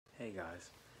Hey guys,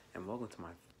 and welcome to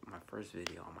my first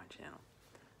video on my channel.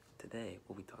 Today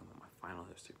we'll be talking about my final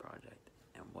history project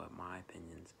and what my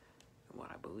opinions and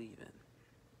what I believe in.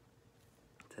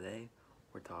 Today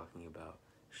we're talking about,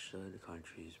 should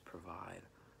countries provide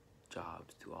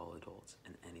jobs to all adults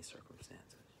in any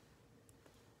circumstances?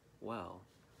 Well,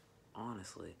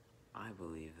 honestly, I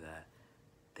believe that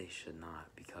they should not,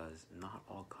 because not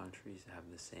all countries have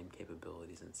the same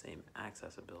capabilities and same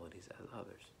accessibilities as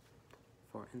others.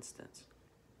 For instance,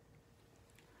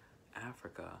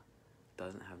 Africa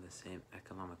doesn't have the same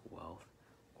economic wealth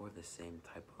or the same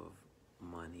type of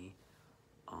money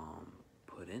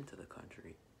put into the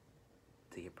country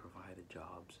to get provided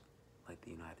jobs like the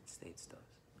United States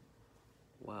does.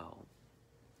 Well,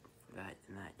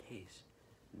 in that case,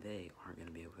 they aren't going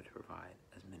to be able to provide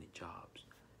as many jobs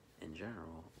in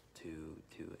general to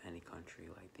any country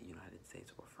like the United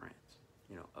States or France.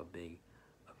 You know, a big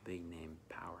name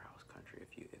powerhouse country,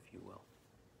 if you will.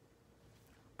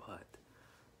 But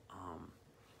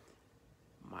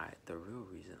the real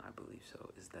reason I believe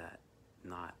so is that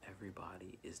not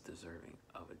everybody is deserving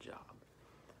of a job.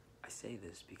 I say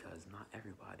this because not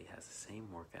everybody has the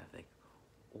same work ethic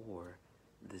or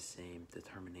the same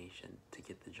determination to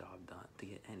get the job done, to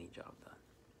get any job done.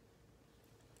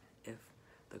 If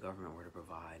the government were to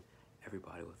provide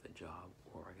everybody with a job,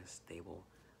 or like a stable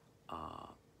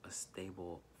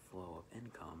flow of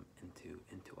income into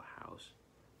a house,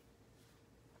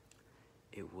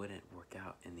 it wouldn't work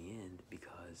out in the end,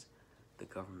 because the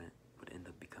government would end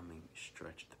up becoming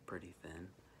stretched pretty thin,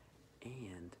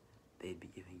 and they'd be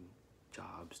giving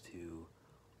jobs to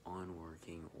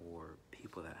unworking or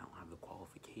people that don't have the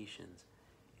qualifications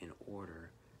in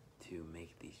order to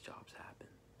make these jobs happen,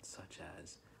 such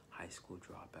as high school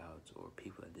dropouts or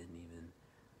people that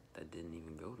didn't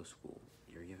even go to school.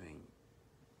 You're giving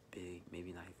big,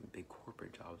 maybe not even big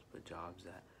corporate jobs, but jobs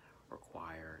that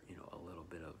require, you know, a little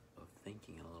bit of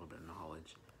thinking and a little bit of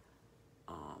knowledge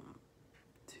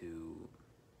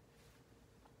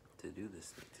to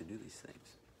do these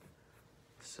things.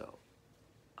 So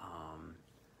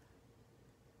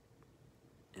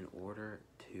in order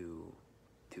to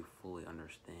fully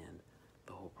understand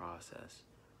the whole process,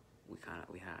 we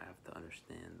have to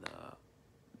understand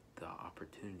the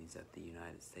opportunities that the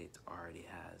United States already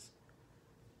has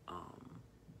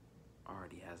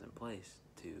in place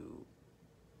to,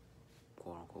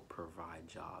 quote unquote, provide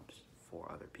jobs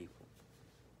for other people.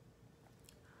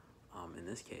 In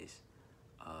this case,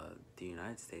 the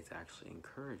United States actually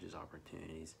encourages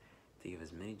opportunities to give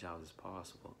as many jobs as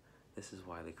possible. This is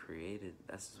why they created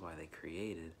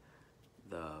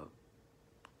the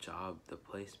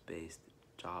place-based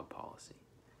job policy.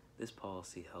 This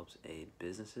policy helps aid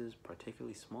businesses,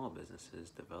 particularly small businesses,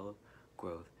 develop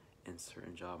growth in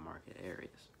certain job market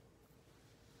areas.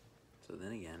 So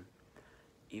then again,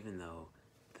 even though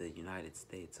the United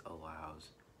States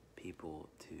allows people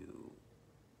to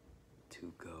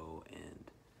go and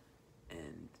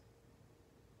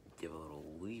give a little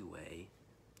leeway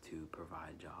to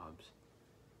provide jobs,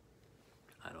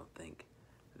 I don't think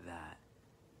that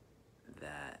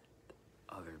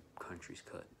other countries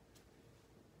could.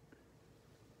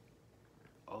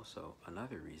 Also,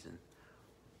 another reason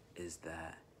is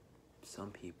that some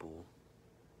people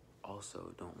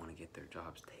also don't want to get their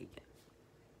jobs taken.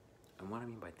 And what I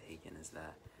mean by taken is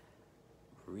that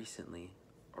recently,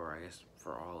 or I guess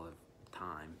for all of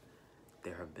time,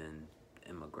 there have been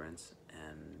immigrants,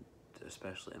 and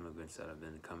especially immigrants that have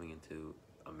been coming into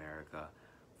America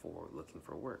for looking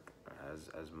for work,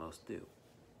 as most do.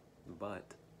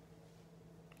 But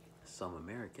some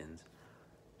Americans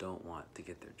don't want to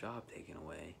get their job taken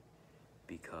away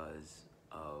because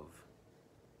of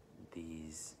the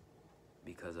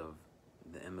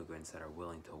immigrants that are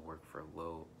willing to work for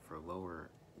lower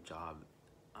job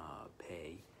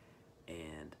pay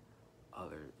and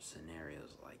other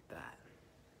scenarios like that.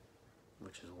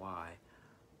 Which is why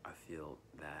I feel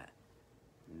that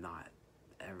not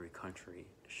every country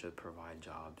should provide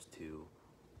jobs to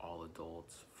all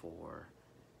adults for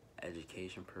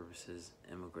education purposes,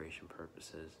 immigration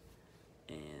purposes,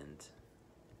 and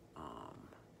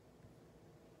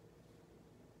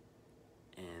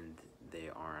they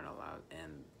aren't allowed,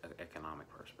 and economic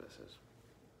purposes.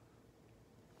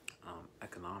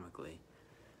 Economically,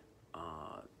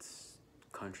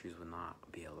 countries would not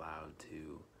be allowed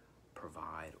to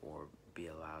provide or be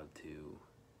allowed to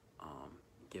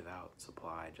give out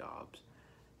supply jobs,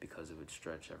 because it would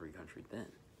stretch every country thin.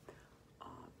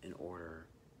 In order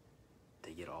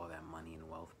to get all that money and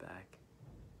wealth back,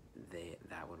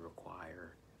 that would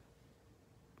require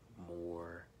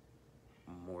more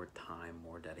time,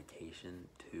 more dedication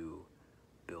to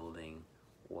building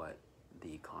what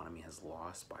the economy has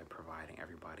lost by providing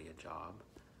everybody a job,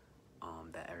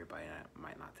 that everybody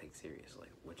might not take seriously,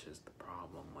 which is the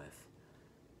problem with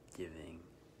giving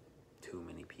too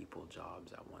many people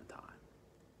jobs at one time.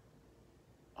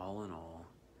 All in all,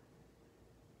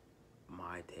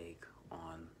 my take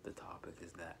on the topic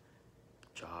is that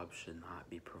jobs should not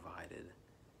be provided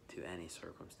to any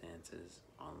circumstances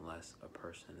unless a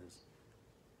person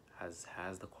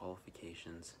has the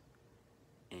qualifications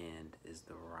and is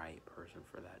the right person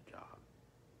for that job.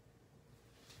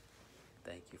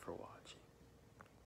 Thank you for watching.